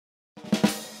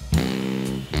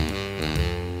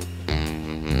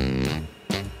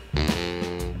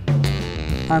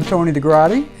I'm Tony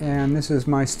DeGradi, and this is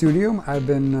my studio. I've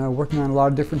been working on a lot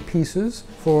of different pieces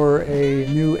for a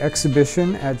new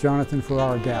exhibition at Jonathan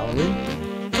Ferrar Gallery.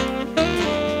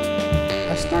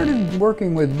 I started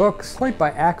working with books quite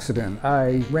by accident.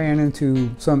 I ran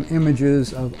into some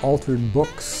images of altered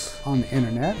books on the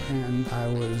internet and I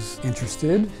was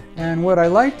interested. And what I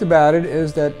liked about it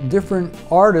is that different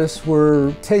artists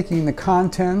were taking the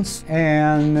contents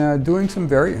and doing some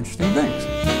very interesting things.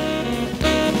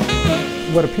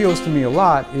 What appeals to me a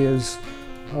lot is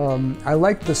I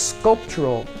like the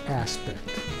sculptural aspect.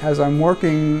 As I'm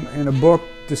working in a book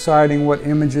deciding what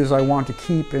images I want to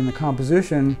keep in the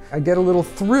composition, I get a little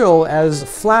thrill as a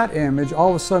flat image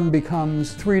all of a sudden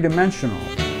becomes three-dimensional.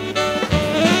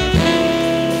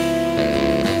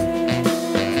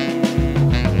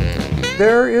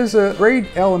 There is a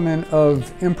great element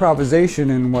of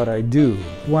improvisation in what I do.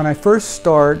 When I first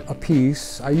start a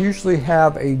piece, I usually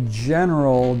have a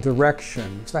general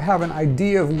direction. So I have an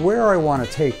idea of where I want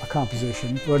to take a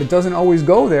composition, but it doesn't always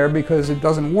go there because it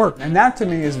doesn't work. And that to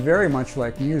me is very much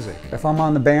like music. If I'm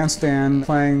on the bandstand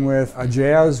playing with a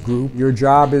jazz group, your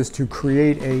job is to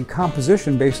create a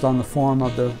composition based on the form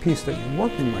of the piece that you're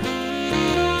working with.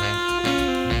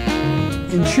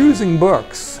 In choosing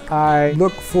books, I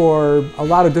look for a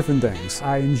lot of different things.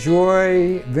 I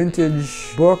enjoy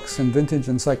vintage books and vintage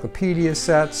encyclopedia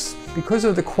sets. Because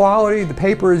of the quality, the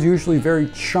paper is usually very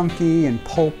chunky and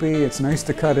pulpy. It's nice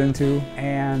to cut into,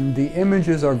 and the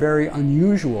images are very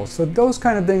unusual. So those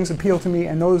kind of things appeal to me,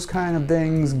 and those kind of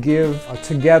things give a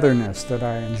togetherness that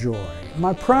I enjoy.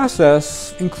 My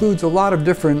process includes a lot of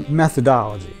different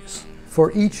methodologies.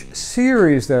 For each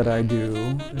series that I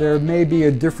do, there may be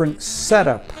a different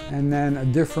setup and then a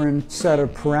different set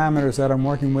of parameters that I'm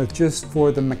working with just for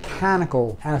the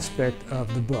mechanical aspect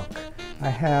of the book. I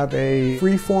have a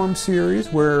freeform series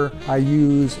where I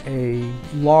use a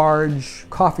large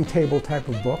coffee table type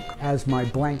of book as my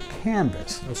blank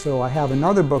canvas. So I have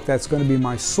another book that's going to be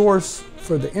my source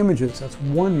for the images. That's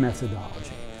one methodology.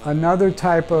 Another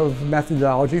type of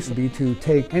methodology would be to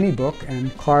take any book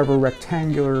and carve a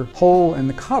rectangular hole in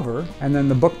the cover, and then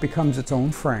the book becomes its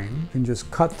own frame. You can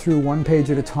just cut through one page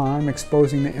at a time,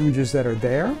 exposing the images that are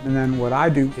there. And then what I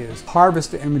do is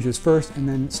harvest the images first and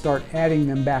then start adding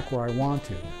them back where I want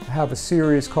to. I have a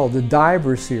series called the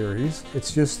Diver series.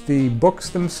 It's just the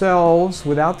books themselves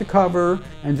without the cover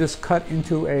and just cut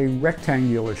into a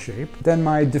rectangular shape. Then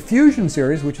my Diffusion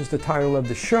series, which is the title of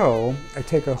the show, I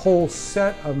take a whole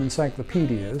set of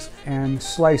encyclopedias and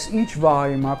slice each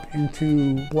volume up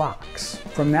into blocks.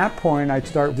 From that point, I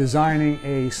start designing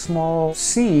a small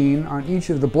scene on each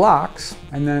of the blocks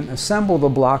and then assemble the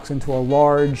blocks into a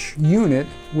large unit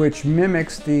which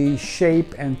mimics the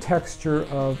shape and texture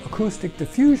of acoustic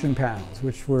diffusion panels,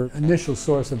 which were the initial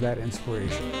source of that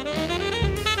inspiration.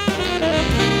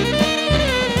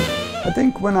 I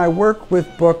think when I work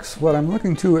with books, what I'm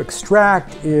looking to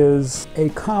extract is a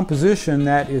composition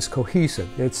that is cohesive.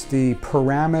 It's the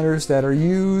parameters that are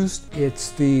used, it's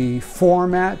the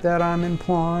format that I'm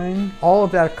employing. All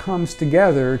of that comes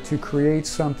together to create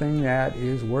something that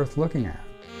is worth looking at.